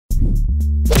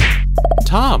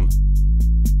Tom.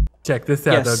 Check this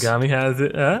out, though. Gami has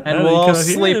it. And we'll all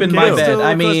sleep in my bed.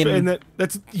 I mean,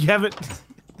 you haven't.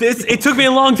 It took me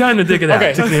a long time to dig it out.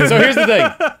 Okay, so here's the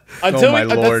thing. Until my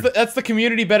Lord. that's the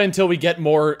community bed until we get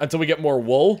more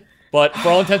wool. But for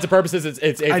all intents and purposes,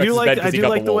 it's I do bed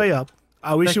like the way up.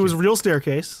 I wish it was real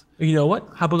staircase. You know what?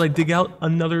 How about I dig out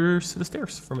another set of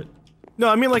stairs from it? No,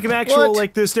 I mean like an actual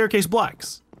like the staircase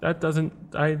blocks. That doesn't.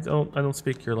 I don't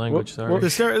speak your language.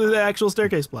 Sorry. The actual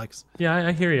staircase blocks. Yeah,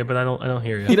 I hear you, but I don't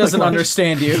hear you. he doesn't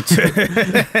understand you.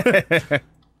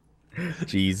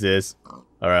 Jesus.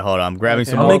 All right, hold on. I'm grabbing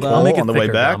some I'll more make it on the thicker,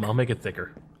 way back. I'll make it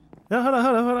thicker. No, hold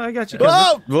on. I got you.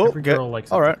 Oh, Every girl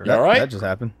likes it all right. thicker. All right. That just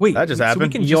happened. Wait, that just so we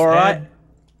happened. can just You're add- right.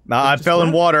 Nah, I fell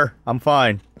in water. I'm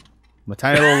fine. My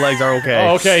tiny little legs are okay.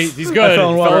 Oh, okay, he's good. I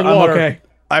fell in water. I'm okay.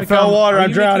 I fell in water. Are I'm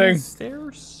you drowning. making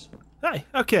stairs? Hi.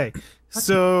 Okay.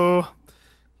 So,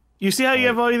 you see how you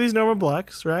have all these normal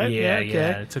blocks, right? Yeah.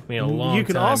 Okay. It took me a long time. You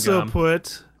can also Gum.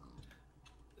 put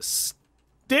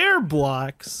stair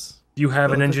blocks. Do you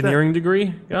have an Look at engineering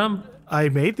degree, Gum? I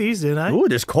made these, didn't I? Ooh,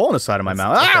 there's coal on the side of my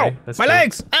mouth. Ow! okay, that's My true.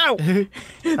 legs! Ow!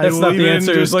 That's not the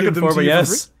answer he was looking for, but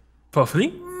yes. Puffy?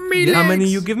 How many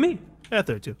you give me? Yeah,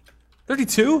 32.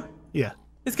 32? Yeah.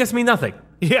 This gets me nothing.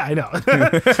 Yeah, I know.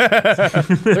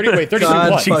 32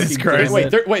 God, what? Jesus Christ.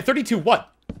 Wait, 32 what?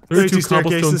 32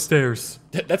 cobblestone staircases. stairs.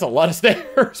 That's a lot of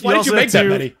stairs. Why You did you also make have that to-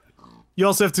 many? You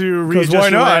also have to why readjust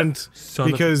your not? land Son of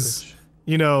a because, bitch.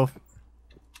 you know...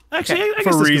 Actually, I guess For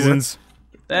this could work. reasons.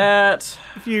 That.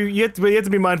 If you have to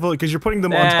be mindful because you're putting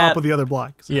them on top of the other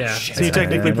blocks. Yeah. So you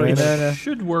technically putting them.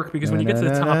 Should work because when you get to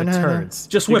the top, it turns.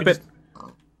 Just You whip can it.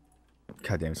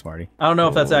 Goddamn smarty. I don't know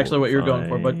if that's actually what you're going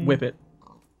for, but whip it.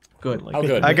 Good. How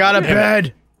good? I got a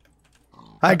bed!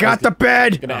 I got the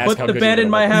bed! Gonna ask Put how the good bed you're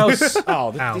in gonna my look. house.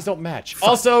 Oh, these don't match.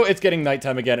 Also, it's getting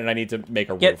nighttime again, and I need to make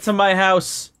a Get roof. to my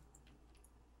house.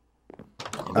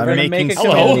 I'm We're gonna make a making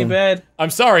community bed. I'm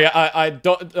sorry. I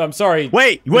don't. I'm sorry.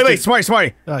 Wait,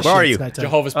 Smarty. Oh, Where shit, are it's you? nighttime.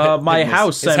 Jehovah's My Witness.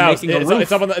 house, His I'm house. making a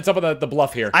It's roof. up on the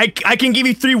bluff here. I can give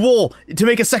you 3 wool to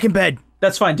make a second bed.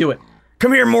 That's fine. Do it.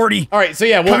 Come here, Morty. All right. So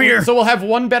yeah, Come here. So we'll have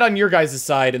one bed on your guys'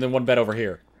 side and then one bed over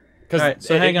here. Because All right,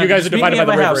 so hang on, you guys are just meet divided me by at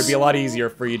the my river. house. It'd be a lot easier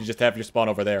for you to just have your spawn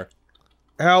over there.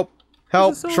 Help.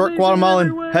 There's a Short laser Guatemalan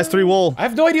everywhere. has 3 wool. I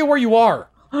have no idea where you are.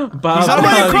 Bob, I'm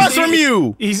right across he's- from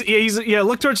you! Yeah,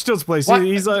 look towards Stilt's place. What?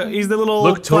 He's the little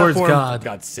Look towards platform. God. For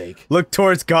God's sake. Look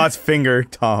towards God's finger,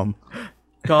 Tom.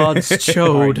 God's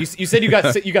All right, chode. you said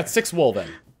you got 6 wool then.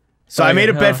 So I made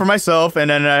a bed huh. for myself, and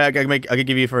then I could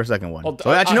give you for a second one. Well,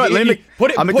 So actually, you know what? Let me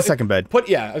I'll make the second bed.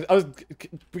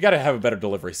 We gotta have a better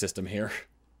delivery system here.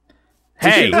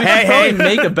 Hey, We should probably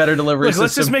make a better delivery Look, system.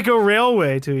 let's just make a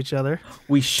railway to each other.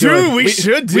 We should. Dude, we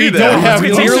should do We that. don't have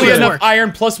Let's nearly make it enough work.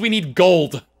 iron. Plus, we need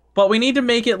gold. But we need to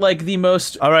make it like the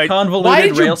most All right. convoluted Why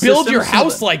did you rail build system your so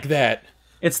house that- like that?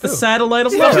 It's the satellite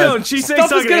of No, love. she's saying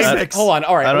Stuff is something. gonna. Hold on.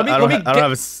 All right. I don't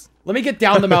have a. Let me get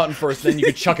down the mountain first, then you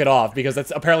can chuck it off because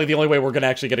that's apparently the only way we're gonna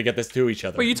actually get this to each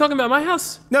other. Wait, you talking about my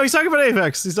house? No, he's talking about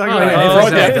Apex. He's talking Oh, about yeah, Apex. Throw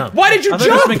it Apex is down. dumb. Why did you I thought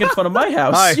you were just jump? making fun of my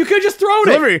house. Hi. You could just thrown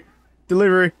it.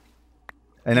 Delivery.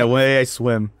 And away I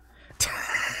swim.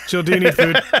 Jill, do you need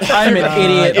food? I'm an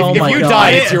idiot. Oh If my you god.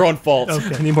 die, it's your own fault.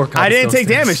 Okay. I need more I didn't cobblestone take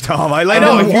stairs. damage, Tom. I I landed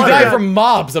know. in If the you water. die from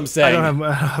mobs, I'm I saying. don't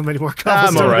have many more I'm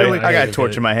cobblestone. alright. Really. I got a get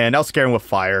torch it. in my hand. I'll scare him with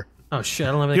fire. Oh shit,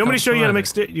 I don't have any You want me to show you how to cobblestone make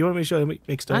stairs? You want me to show you how to make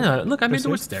I stairs? know. Look, I made the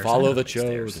wood stairs. I know Follow how the to make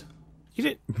stairs. chode. You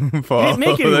didn't. Follow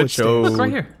make any the wood stairs. chode. Look right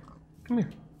here. Come here.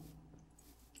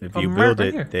 If you Right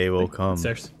build here. it, they will come.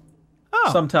 Stairs. Oh,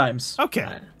 Sometimes.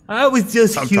 okay. I was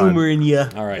just Sometime. humoring you.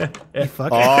 All right. You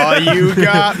fuck. Oh, you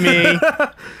got me.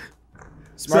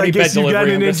 Smarty bed guess you got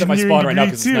delivery. I'm an gonna set my spawn engineering right now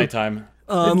because it's degree, too. nighttime.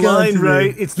 Online,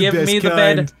 right? It's the Give best me the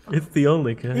kind. bed. It's the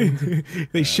only kind.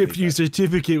 They ship you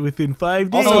certificate within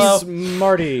 5 days. Also, Hello.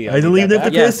 Smarty. I don't leave that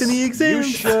to Yes. pass any You exams.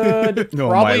 should Oh,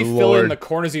 probably my fill in lord. the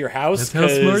corners of your house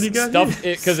That's how Smarty got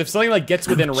because if something like gets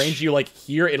within range of you like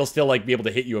here, it'll still like be able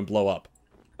to hit you and blow up.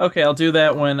 Okay, I'll do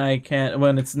that when I can.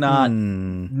 When it's not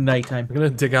nighttime. I'm gonna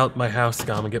dig out my house,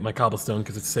 Scum, and get my cobblestone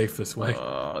because it's safe this way.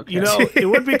 Okay. You know, it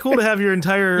would be cool to have your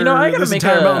entire. You know, I gotta this make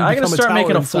entire a. mountain I gotta become start tower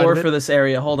making a inside floor of it. for this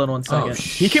area. Hold on one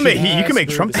second. You can make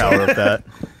Trump Tower of that.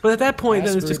 But at that point,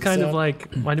 then it's Screw just this kind of up.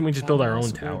 like, why didn't we just build our own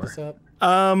tower?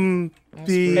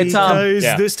 Because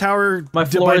Yeah. this tower, My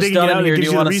floor by is digging done it out, in here. it Do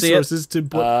gives you you the wanna see it? resources to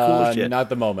put cool shit. Not at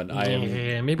the moment. I am.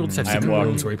 Yeah, maybe we'll just have I'm secret walking.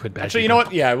 rooms where we put bad Actually, you know people.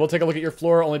 what? Yeah, we'll take a look at your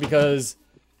floor only because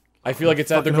I feel like it's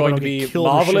either Fucking going hope to I don't be get killed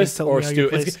or marvelous shit telling or me how your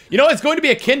stupid. place- You know, it's going to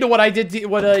be akin to what I did, you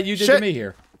did to Shit. me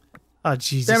here. Oh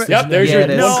Jesus! Damn it. Yep, there's Yeah, your it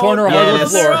is. one corner of Yeah, it hardwood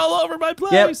is. They're floor. all over my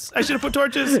place. I should have put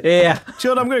torches. Yeah.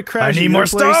 Chilled, I'm gonna crash. I need in more your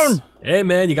place. stone. Hey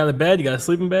man, you got a bed, you got a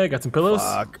sleeping bag, got some pillows.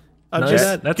 Fuck. None of just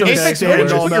that? That's gonna okay. Apex, stand where did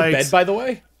you all put your night. bed, by the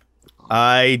way?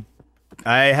 I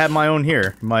have my own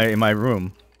here, in my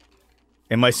room,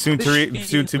 in my soon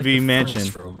to be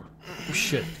mansion. Oh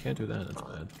shit! Can't do that. That's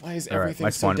bad. Why is All right, everything my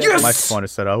so spawn, dead? my spawn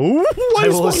is set up. Ooh, I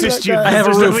will assist you. I have a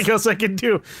There's roof. nothing else I can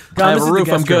do. I have This a is the roof,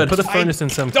 guest I'm good. Put a furnace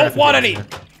and some. Don't crafting want tables any. in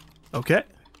there. Okay.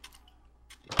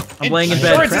 I'm laying in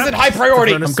Insurance bed. isn't high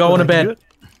priority. Furnace I'm going to would like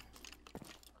bed.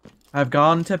 I've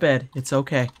gone to bed. It's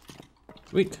okay.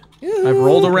 Sweet. I've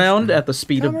rolled around at the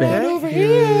speed of bed. over Here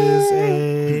is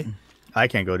a I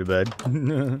can't go to bed.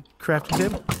 crafting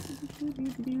table.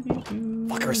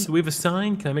 Fuckers. Do we have a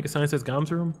sign? Can I make a sign that says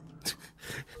Gom's room?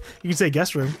 You can say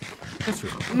guest room. That's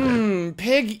room.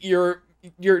 Pig, you're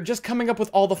just coming up with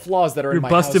all the flaws that are in You're my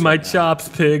busting house my right now. chops,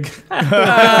 pig.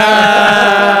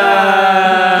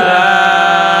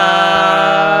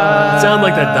 Sound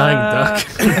like that dying duck.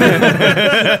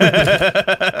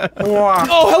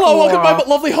 Oh, hello, welcome to my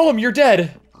lovely home. You're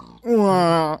dead.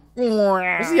 Where's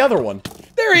the other one?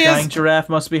 There he Dying is. giraffe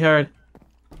must be hard.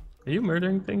 Are you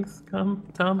murdering things, Tom?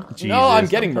 No, I'm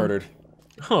getting murdered.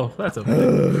 Oh, that's okay.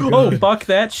 Oh, fuck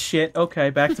that shit. Okay,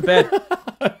 back to bed.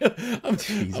 I'm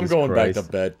going back to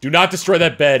bed. Do not destroy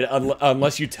that bed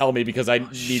unless you tell me, because I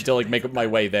need to like make my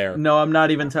way there. No, I'm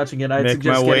not even touching it. I'd Make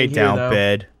suggest my way getting here, down, though.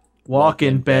 bed. Walk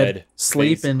in bed,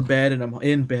 sleep Face. in bed, and I'm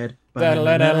in bed. Bed.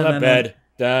 And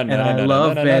I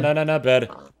love bed. Bed.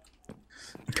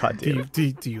 God Do damn you,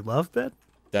 it. do you love bed?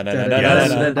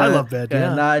 Yes. I love bed,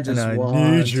 And yeah. I just And I want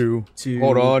need you. to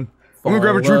Hold on. I'm gonna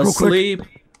grab a fall drink real quick. asleep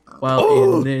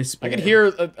while in this I bed.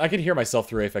 can hear myself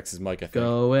through Apex's mic, I think.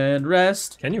 Go and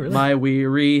rest. Can you really? My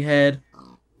weary head.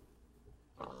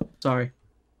 Sorry,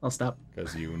 I'll stop.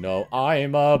 Because you know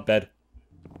I'm a bed.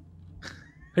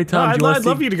 Hey No, Tom, do I'd you want I'd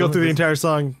love you to go through the entire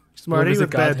song, Smarty, visit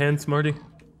with God bed. hand, Smarty?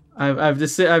 I've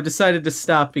decided to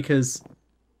stop because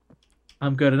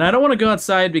I'm good, and I don't want to go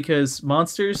outside because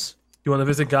monsters. You want to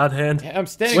visit God hand? I'm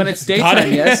standing. When it's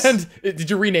daytime, yes. Did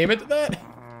you rename it to that?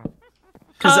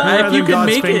 Because Rather if you than can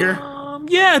God's make finger.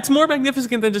 Yeah, it's more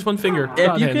magnificent than just one finger. it,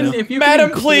 God if you hand can, now. if you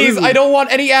Madam, can please, include- I don't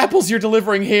want any apples you're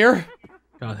delivering here.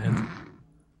 God hand.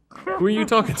 Who are you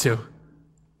talking to?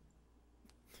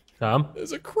 Tom?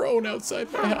 There's a crone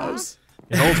outside my house.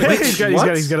 He's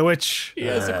got a witch. He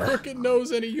has a crooked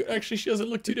nose, and she doesn't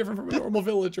look too different from a normal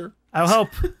villager. I'll help.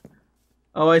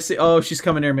 Oh, I see. Oh, she's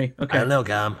coming near me. Okay, Hello,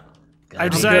 Gom. I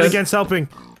decided good. against helping.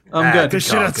 I'm good. There's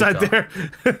shit call, outside good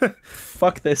there.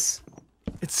 Fuck this.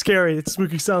 It's scary. It's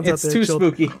spooky sounds It's out there. too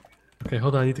children. spooky. Okay,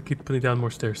 hold on. I need to keep putting down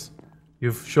more stairs.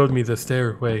 You've showed me the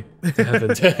stairway to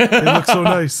heaven. It looks so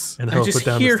nice. And I I'll just put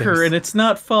down hear the her, stairs. and it's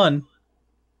not fun.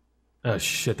 Oh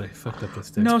shit, I fucked up the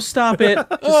stairs. No, stop it,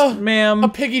 Oh, ma'am. a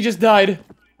piggy just died.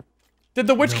 Did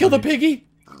the witch kill the piggy?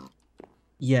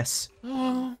 Yes.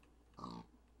 Oh.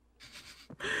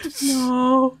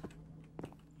 No.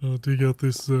 I'll dig out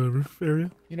this roof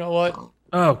area. You know what?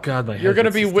 Oh god, my head. You're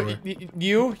gonna hits be the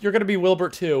door. you're gonna be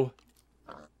Wilbur II.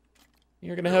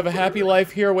 You're gonna have a happy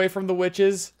life here, away from the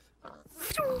witches.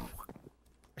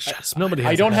 Nobody.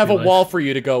 Has I don't have a happy life. wall for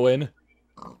you to go in.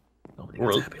 Nobody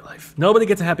gets a happy life. Nobody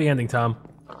gets a happy ending, Tom.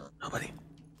 Nobody.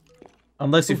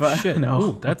 Unless you find. Shit. No.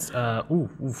 Ooh, that's ooh.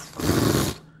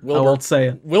 I Wilbur, won't say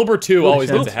it. Wilbur II always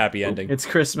shit. gets a happy ending. It's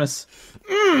Christmas.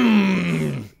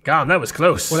 God, that was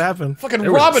close. What happened? Fucking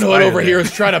There was a Robin Hood spider over there. here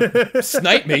is trying to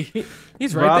snipe me.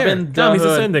 He's right Robin there. Tom, he's the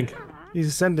Hood. ascending. He's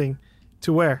ascending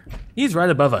to where? He's right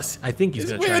above us. I think he's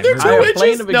gonna try. Where and there murder two Higher us. plane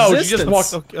witches? of No, she just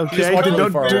existence. walked. Okay, Just walked really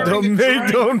far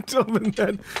away. don't tell me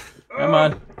that. Come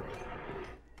on.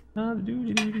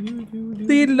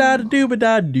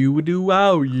 Dee-da-da-doo-ba-da-doo-ba-doo,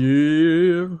 oh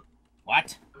yeah.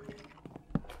 What?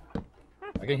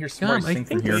 I can hear Tom, Smarty I sing from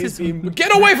think here. this is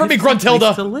Get away from me, place to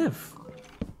Gruntilda! live.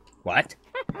 What?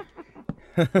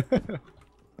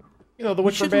 You know, the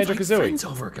witch We from should invite Banjo-Kazooie. friends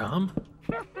over, Gom.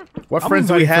 What I'm friends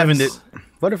do we inviting have in friends. it?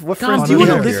 What Gom, friends do you we want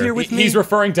to have live here with me? He's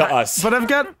referring to us. But I've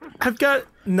got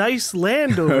nice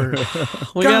land over.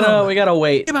 We gotta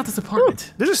wait. Think about this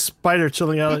apartment. There's a spider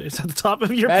chilling out. It's at the top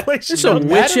of your That- place. There's a Madam?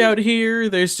 witch out here.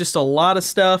 There's just a lot of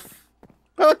stuff.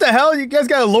 What the hell? You guys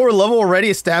got a lower level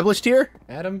already established here?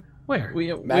 Adam? Where?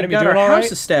 We Madam, you got our doing all house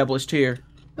right? established here.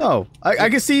 Oh, I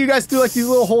can see you guys do like these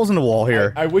little holes in the wall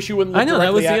here. I wish you wouldn't look I know,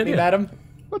 that was directly the at me, idea. madam.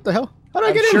 What the hell? How do I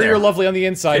I'm get in sure there? you're lovely on the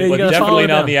inside, Yeah, you but gotta definitely follow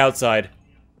not on down. the outside.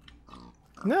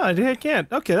 No, I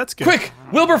can't. Okay, that's good. Quick!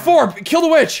 Wilbur IV! Kill the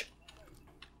witch!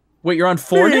 Wait, you're on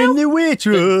 4 We're now? in the witch.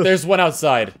 There's one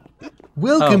outside.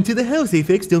 Welcome to the house,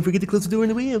 Apex. Don't forget to close the door in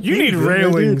the way. You need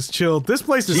railings, chill. This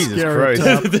place is Jesus scary.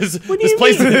 Christ. Tom. this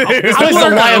place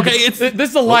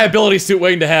is a liability suit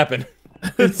waiting to happen.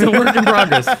 It's a work in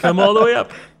progress. Come all the way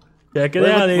up. Check it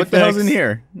out, What Apex. the hell's in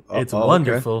here? It's Oh, okay.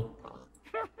 wonderful.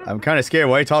 I'm kind of scared.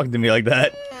 Why are you talking to me like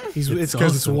that? It's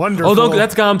because it's wonderful. Oh,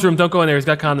 that's Gom's room. Don't go in there. He's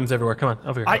got condoms everywhere. Come on,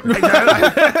 over here. I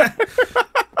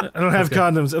don't have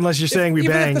condoms unless you're saying we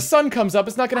Even bang. if the sun comes up,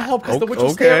 it's not gonna help because the witch will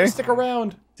stick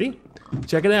around. See?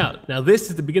 Check it out. Now this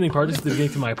is the beginning part. This is the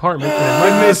beginning to my apartment.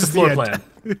 And right this is the floor plan.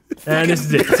 And this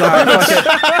is it. So I'm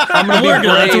gonna work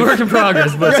on it. It's a work in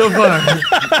progress, but so far.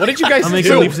 What did you guys I'm do?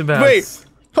 making leaps and bounds. Wait,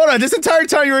 hold on. This entire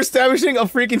time you were establishing a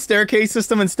freaking staircase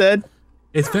system instead?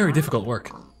 It's very difficult work.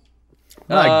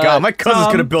 My God, my cousins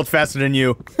Tom. could have built faster than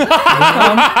you.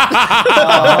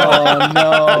 Oh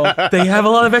no. They have a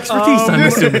lot of expertise, I'm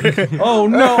assuming. Oh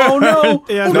no. Oh no.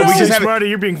 Yeah, no, no, we just have Smarty,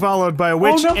 you're being followed by a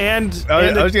witch no. and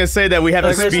I was gonna say that we have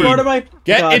the Okay, speed. Smarty, my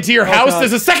Get God. into your Oh, house. God.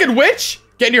 There's a second witch.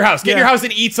 Get in your house. Get in Yeah. your house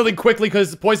and eat something quickly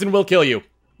because poison will kill you.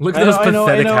 Look at I those know,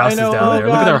 pathetic I know, houses I know. down Oh, there.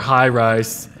 Look at God. our high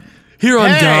rise. Here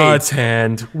on Hey! God's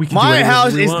hand, we can do My anything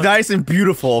house we is want. nice and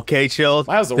beautiful. Okay, chill.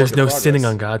 My house is a There's work no in progress. sinning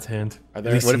on God's hand. Are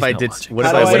there- At least What if he's I not did? watching. What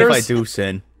if How I? do What I- if I do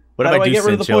sin? What How if do I I do get rid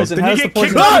sin? of the Chill? poison? Then How you does the get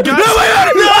kicked poison? out of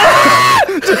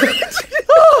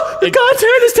God's God's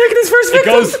hand is taking his first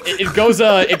victim.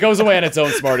 It goes away on its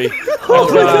own, Smarty. Oh,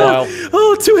 After a God. while.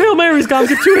 Oh, 2 Hail Marys, God.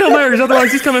 Get 2 Hail Marys,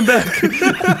 otherwise he's coming back.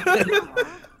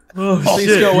 Oh, Please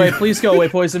shit. go away. Please go away,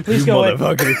 poison. Please go away.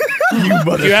 Motherfucker. You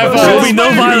motherfucker. You have There will be no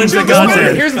violence at God's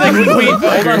hand. Here's the thing.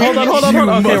 Hold on.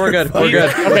 Okay, we're good. We're good.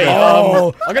 Okay,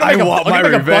 Oh, I'm gonna I make want a my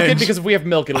bucket revenge. because if we have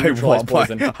milk, it'll I neutralize want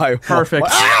poison. Perfect.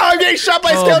 Ah, I'm getting shot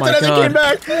by a Oh skeleton my as I God. came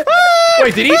back.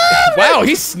 Wait, did he? Wow,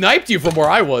 he sniped you from where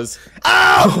I was.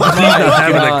 Oh my He's not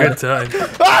having God. a good time.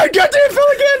 Ah, goddamn fell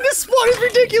again. This spawn is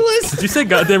ridiculous. Did you say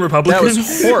goddamn That Republicans?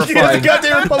 was horrifying.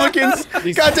 Goddamn Republicans.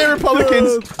 Goddamn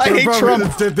Republicans. I hate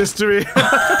Trump. did this to me.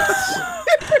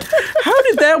 How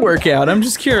did that work out? I'm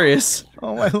just curious.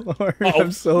 Oh my lord.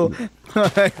 I'm so.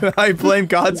 I blame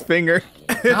God's finger.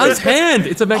 God's hand.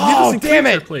 It's a magnificent damn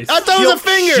creature it. place. I thought it was a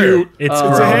finger. Shoot. It's It's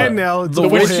grown. a hand now. It's The a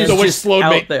witch hand. is the witch just slowed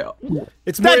out me. there.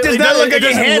 It's That more- does it not doesn't- look like a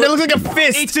doesn't hand. It look- looks like a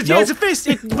fist. It's a fist.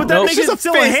 But that Nope. makes It's just it a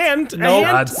still a fist. hand. Nope.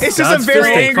 God's, It's just a God's very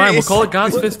fisting. angry- Fine, we'll call it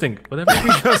God's fisting. Whatever.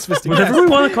 God's fisting. Whatever we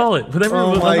want to call it. Whatever,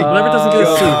 Oh my whatever doesn't get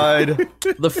us sued.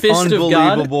 God. The fist of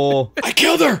God. Unbelievable. I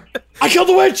killed her. I killed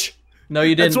the witch. No,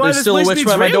 you That's didn't. why There's this still a place witch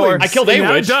needs by my door. railings. I killed a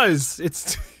Now witch. It does.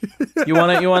 It's. You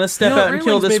wanna step You know, out and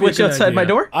kill railings this may be a witch good outside my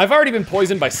idea. door? I've already been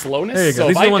poisoned by slowness. There you go. So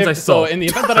These if are the ones I so stole. in the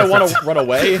event that I want to run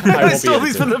away, I I won't stole be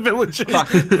these able from the village.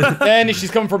 to. And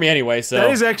she's coming for me anyway. So,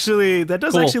 That is actually. That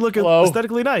does Cool. actually look Hello.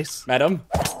 aesthetically nice. madam.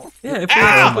 Yeah, if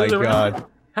Oh we my God.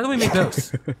 How do we make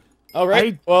those? All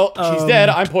right. Well, she's dead.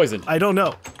 I'm poisoned. I don't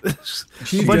know.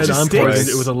 She's Bunch dead, of I'm sticks. poisoned.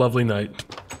 It was a lovely night.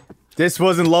 This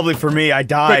wasn't lovely for me. I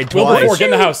died Quick, Wilbur twice. IV, get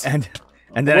in the house. And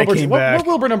then I Wilbur, came what back.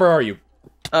 Wilbur number are you?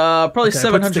 Probably Okay,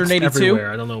 I put sticks 782.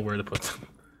 everywhere. I don't know where to put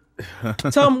them.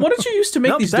 Tom, what did you use to make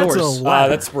Nope, these that's doors? a ladder.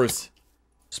 That's spruce.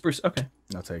 Spruce. Okay.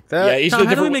 I'll take Yeah, that. each Tom, of the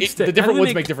how do we different, make stick- the how different do we woods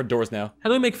make- make different doors now. How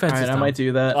do we make All fences, right, I Tom? might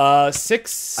do that.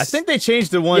 6. I think they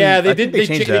changed the one. Yeah, I they think did. They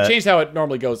changed they that. changed how it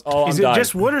normally goes. Oh, Is I'm it dying.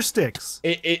 just wood or sticks?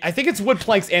 I think it's wood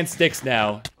planks and sticks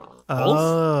now.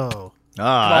 Oh. Ah, Come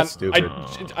on, that's stupid.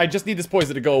 I just need this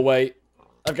poison to go away.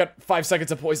 I've got 5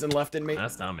 seconds of poison left in me.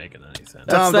 That's not making any sense.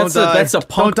 Tom, That's don't die. that's a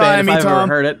punk Don't die band on if me, I've ever Tom.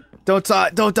 heard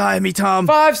it. Don't die on me, Tom.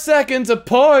 5 seconds of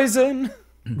poison.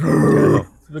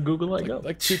 The Google light go.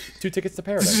 Like two tickets to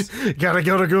paradise. Gotta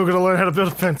go to Google to learn how to build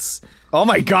a fence. Oh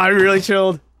my God, I really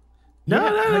chilled. No,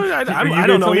 I Are you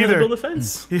don't know gonna tell me to either. Build a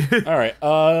fence. All right.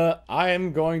 I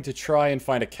am going to try and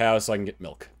find a cow so I can get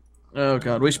milk. Oh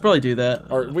god, we should probably do that.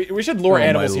 Or we should lure Oh, my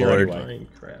animals here lord. anyway.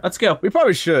 Let's go. We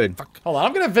probably should. Hold on,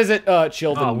 I'm gonna visit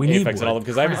Chilton, Oh, we need Apex, and all of wood. them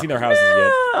because I haven't seen their houses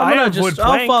yet. I'm I gonna have wood just,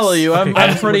 I'll follow planks. you. I'm, Okay,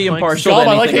 I'm pretty wood planks. impartial Dom,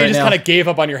 to I like how anything you right just now. kind of gave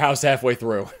up on your house halfway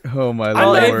through. Oh my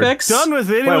Oh, lord. Apex. Done with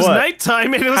it. It Wait, was what?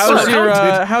 nighttime and it was How's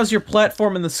surrounded. your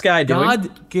platform in the sky doing?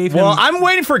 God gave him. Well, I'm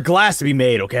waiting for glass to be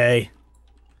made. Okay.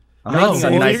 I'm God making saved- a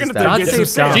well, nice you're gonna establishment. God get saved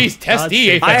some Dom. Jeez, test God D,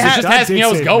 saved- Apex. It's just God asking did how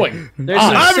it's save going. There's Ah,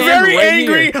 some I'm sand very right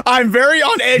angry. here. I'm very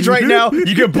on edge right now.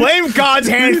 You can blame God's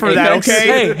hand for that, Apex.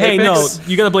 okay? Hey, no, Apex.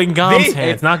 you gotta blame Gom's They-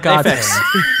 hands, not God's Apex.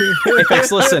 hands.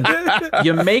 Apex, listen.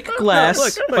 You make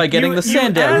glass by getting the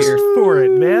sand down asked here. for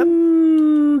it, man.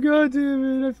 Oh, God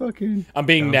damn it. I fucking... I'm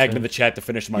being nagged in the chat to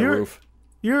finish my You're- roof.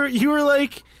 You were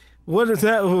like, what is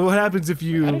that? What happens if How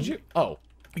you did you? Oh,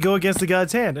 go against the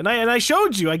God's hand? And I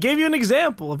showed you. I gave you an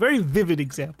example, a very vivid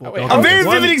example. wait, A how- very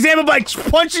One- vivid example by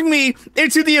punching me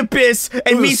into the abyss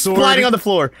and With me a sword. splatting on the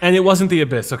floor. And it wasn't the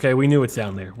abyss, okay? We knew it's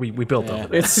down there. We built Yeah.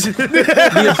 over it. It's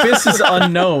the abyss is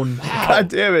unknown. God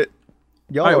damn it.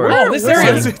 Y'all All right, are... where- oh, this Where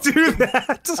area. does it do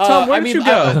that? Tom, where I did mean, you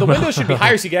go? the windows should be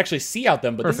higher so you can actually see out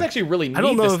them. But this is actually really neat. I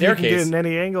don't know The if you can get staircase. in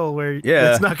any angle where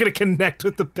Yeah. it's not going to connect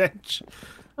with the bench.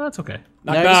 That's okay.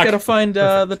 Now I just gotta find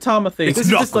the Tomothy.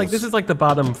 This is like the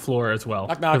bottom floor as well.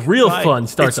 Knock, knock. The real fun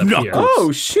starts up here.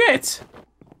 Oh shit!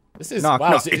 This is Knock, wow.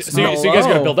 knock. So, It's so you guys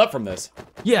gotta build up from this.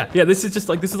 Yeah. This is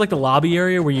like the lobby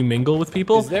area where you mingle with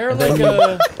people. Is there like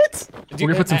a? We're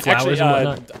gonna put some flowers and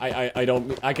whatnot. I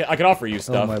don't. I can offer you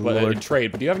stuff, my but lord. in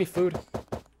trade. But do you have any food?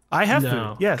 I have No.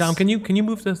 food. Yes. Dom, can you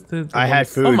move the I had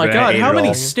food. Oh my but I god, ate how it many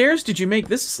all. stairs did you make?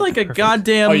 This is like a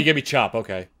goddamn. Oh, you gave me chop.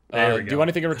 Okay. There we Do go. you want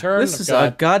anything in return? This I've is a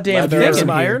got goddamn leather. thing in Some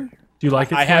here. iron. Do you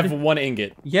like it? I have Smarty? 1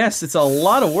 ingot. Yes, it's a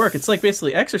lot of work. It's like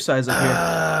basically exercise up here.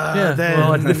 Yeah. then-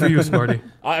 Well, I did it for you, Smarty.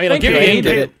 I mean, I'll Thank give you, you I an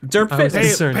needed ingot. it. Derp I was Fitness.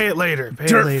 concerned. Pay it later. Pay it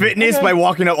Dirt later. fitness by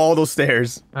walking up all those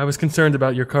stairs. I was concerned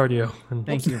about your cardio.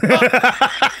 Thank you.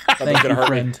 That's Thank gonna you, hurt me.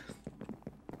 friend.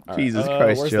 All right, Jesus where's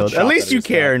Christ, the Shield. chop At that least I you just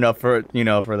care got? enough for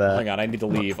for that. Hang on, I need to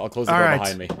leave. I'll close the All door right.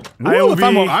 behind me. I Ooh, will if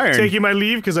I'm be on iron. taking my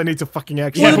leave because I need to fucking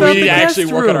actually. Yeah, about we the need to actually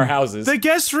guest work on our room? houses. The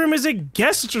guest room is a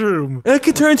guest room. It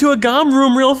could turn into a gom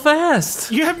room real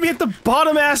fast. You have me at the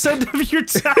bottom ass end of your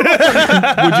tower. Would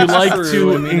you like True,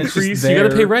 to I mean, it's just increase? You gotta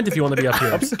there. pay rent if you want to be up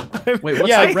here. Wait, what's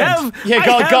Yeah, the I rent? Yeah, I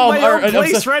go, have go. my own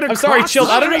place right I'm sorry, across chill.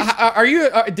 the I don't know. street. Are you?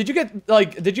 Did you get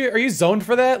like? Are you zoned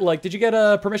for that? Like, did you get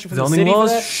permission from the Zoning city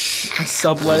laws? for that?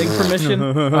 Subletting permission.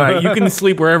 All right, you can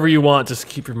sleep wherever you want. Just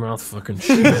keep your mouth fucking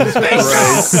shut.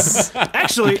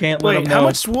 Actually, can't let wait, him how know.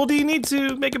 much wool do you need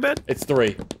to make a bed? It's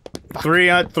 3. Three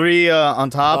on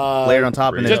top, layered on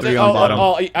top, and then Just, 3 on bottom.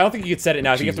 I don't think you could set it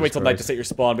now. I think you have to wait Jesus till night to Christ. set your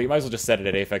spawn, but you might as well just set it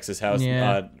at Afex's house.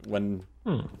 Yeah.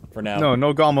 For now.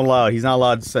 No Gom allowed. He's not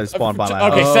allowed to set spawn by my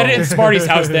house. Okay, set it in Smarty's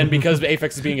house then, because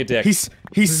Afex is being a dick. He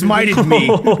smited me.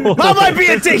 How might be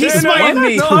a dick? He smited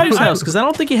me. Tom's house, because I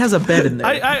don't think he has a bed in there.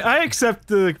 I accept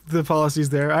the policies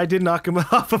there. I did knock him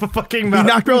off of a fucking He mountain.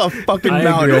 knocked me off a fucking I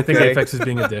mountain. agree. I think okay? Apex is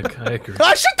being a dick. I agree.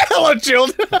 Ah, shut the hell up,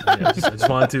 Chilled. Yeah, I just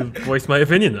wanted to voice my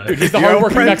opinion. He's the You're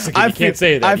hardworking friend- Mexican. I You can't feel-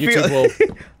 say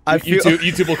that. I feel-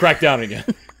 YouTube will crack down again.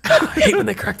 I hate when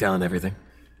they crack down on everything.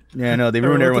 Yeah, no, they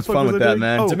ruined what the everyone's fuck fun was with I that, doing?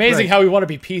 man. Oh. It's amazing Right. how we want to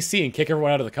be PC and kick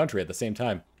everyone out of the country at the same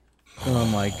time. Oh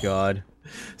my god.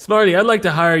 Smarty, I'd like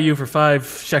to hire you for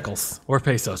 5 shekels or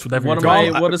pesos, whatever What you're am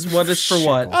going. I? What is for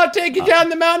what? I'll take you down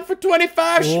the mountain for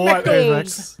 25 What,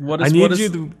 shekels. What I is? need What is?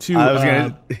 you to I was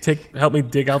gonna- help me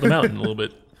dig out the mountain a little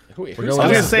bit. Who's going I was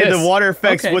gonna this? say the water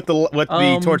effects Okay. with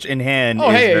the torch in hand Oh,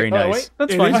 is hey, very nice. wait.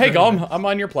 That's It fine. Oh, hey, very Gom, I'm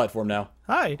on your platform now.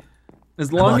 Hi.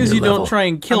 As long on as your you level. don't try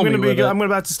and kill me with it. I'm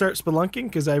about to start spelunking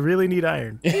because I really need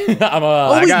iron. I'm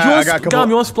Oh, wait, got- you I want got a couple- Gom,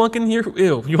 you want to splunk in here?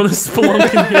 Ew, you want to splunk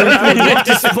in here?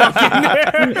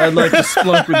 I'd like to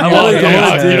splunk with you. I wanna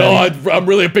dig- you know, I'm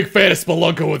really a big fan of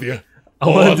Spelunka with you. I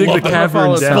want to I'd dig love the to cavern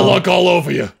follow down. Spelunk all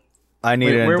over you. I need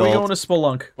Wait, an where are we adult. going to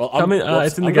Spelunk? Well, Come in,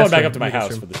 it's in the I'm going guest back room, up to my the guest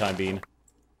house room. for the time being.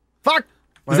 Fuck!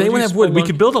 Does would anyone you have wood? We spelunk?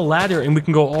 could build a ladder and we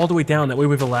can go all the way down. That way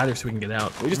we have a ladder so we can get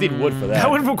out. We just need wood for that. That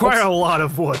would require a lot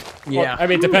of wood. Yeah. I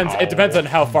mean, it depends. It depends on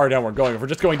how far down we're going. If we're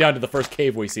just going down to the first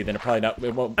cave we see, then it probably not.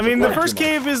 It won't I mean, the require first too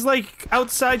much. cave is like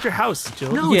outside your house,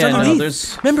 Jill. No, Yeah, it's no, underneath.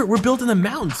 there's- Remember, we're building a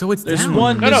mountain, so it's There's down.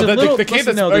 one. No, There's no, a little, the cave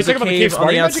listen, that's. no, Are you there's a talking about the cave cave on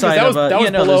the Smarty mentioned? 'Cause outside that was of that was yeah,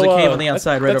 no, below. there's a cave on the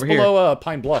outside right that's over here. below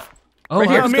Pine Bluff. Oh, Right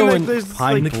I here. was I mean, going there's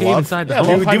Pine in the cave inside the Yeah,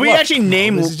 hole. Pine Did we Bluff. actually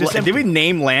name? this is just Did we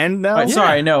name land now? Alright,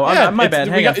 sorry, no, Yeah, my bad.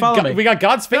 we Hang got, on, follow me. We got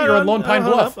God's finger on Lone Pine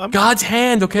hold Bluff. up, I'm- God's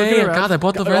hand, okay? Looking around. God, I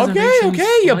bought the Okay, reservations.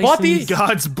 okay, you bought the- license.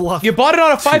 God's bluff. You bought it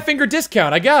on a 5-finger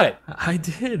discount. I got it. I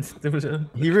did. There was a...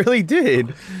 He really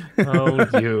did. Oh,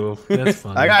 you. That's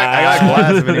funny. I got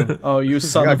glass if anyone. Oh, you I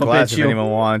son got of a glass bitch, if you. anyone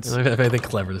wants. I have anything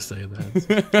clever to say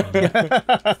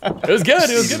that. It was good.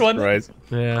 It was a good one. Right.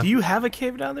 Yeah. Do you have a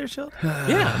cave down there, Jill?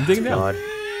 Yeah, I'm digging down. God.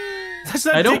 That's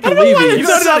not I don't digging. believe you. It's It's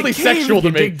not not a oddly cave sexual if to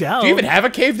you me. dig Do down. you even have a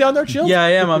cave down there, Chill? Yeah, I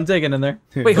am. I'm digging in there.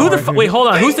 Wait, who the wait, hold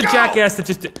on. Who's the jackass that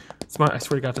just Smart, I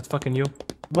swear to God, that's fucking you.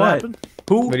 What happened?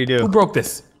 What'd he do? Who broke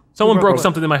this? Someone broke broke what?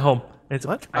 something in my home. It's,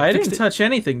 What? I fixed didn't it. touch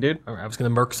anything, dude. Alright, I was gonna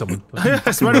murk someone.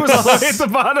 Smarty was all the way at the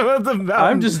bottom of the mountain.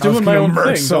 I'm just I was doing my gonna own murk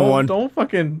thing. someone. Don't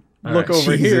fucking Alright, look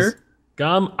over Jesus. here.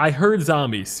 Gom, I heard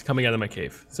zombies coming out of my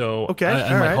cave. So Okay, in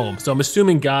my alright. home. So I'm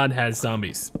assuming God has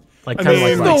zombies. Like I kind of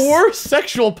mean, like The lice. worst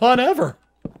sexual pun ever.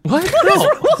 What?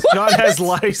 No. God has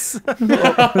lice.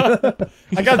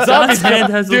 I got zombies.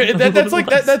 hand has Dude, a that's like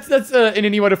lice. that's an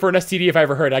innuendo for an STD if I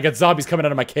ever heard. I got zombies coming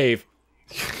out of my cave.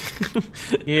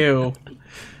 Ew.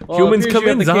 Well, Humans it appears come you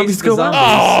have in, the zombies case of go out.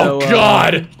 Oh so,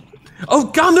 God! Oh,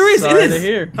 Gom, there is. Sorry It to is.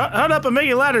 hear. Hold up, I'm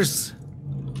making ladders.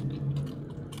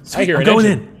 I hear I'm an going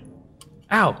engine. in.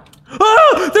 Ow.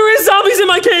 Oh, there is zombies in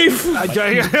my cave.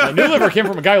 I knew liver came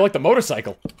from a guy who liked the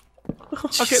motorcycle.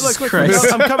 Okay, look,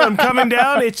 Christ. I'm coming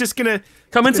down. It's just gonna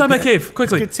Come inside my cave,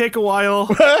 quickly. take a while.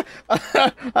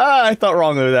 I thought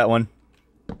wrongly with that one.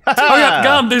 Hurry up,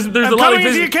 Gom. There's a I'm lot of coming into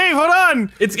your visitors. cave. Hold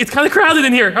on. It's kind of crowded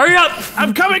in here. Hurry up.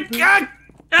 I'm coming. God.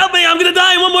 Help me! I'm gonna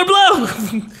die in one more blow.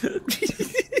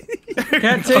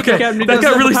 Can't take it, Captain. He That doesn't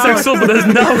got have really the power. sexual, but that's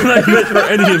not what I meant for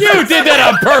any of You did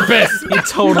that on purpose! He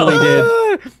totally did.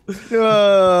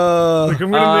 Like,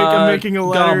 I'm making a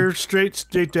ladder gum.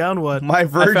 straight down. What? My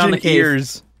found the virgin cave.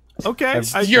 ears. Okay.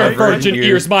 Your virgin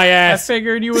ears, my I ass.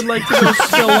 figured you would like to go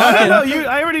still No, walking.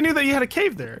 I already knew that you had a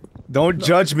cave there. Don't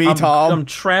judge me, I'm Tom.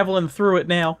 traveling through it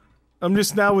now. I'm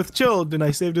just now with Chilled, and I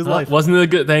saved his life. Wasn't it a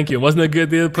good? Thank you. Wasn't it a good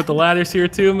deal to put the ladders here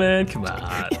too, man? Come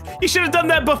on. You should have done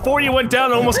that before you went down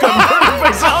and almost got murdered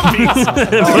by zombies.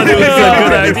 But it was a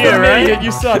good idea, right?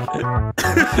 You suck.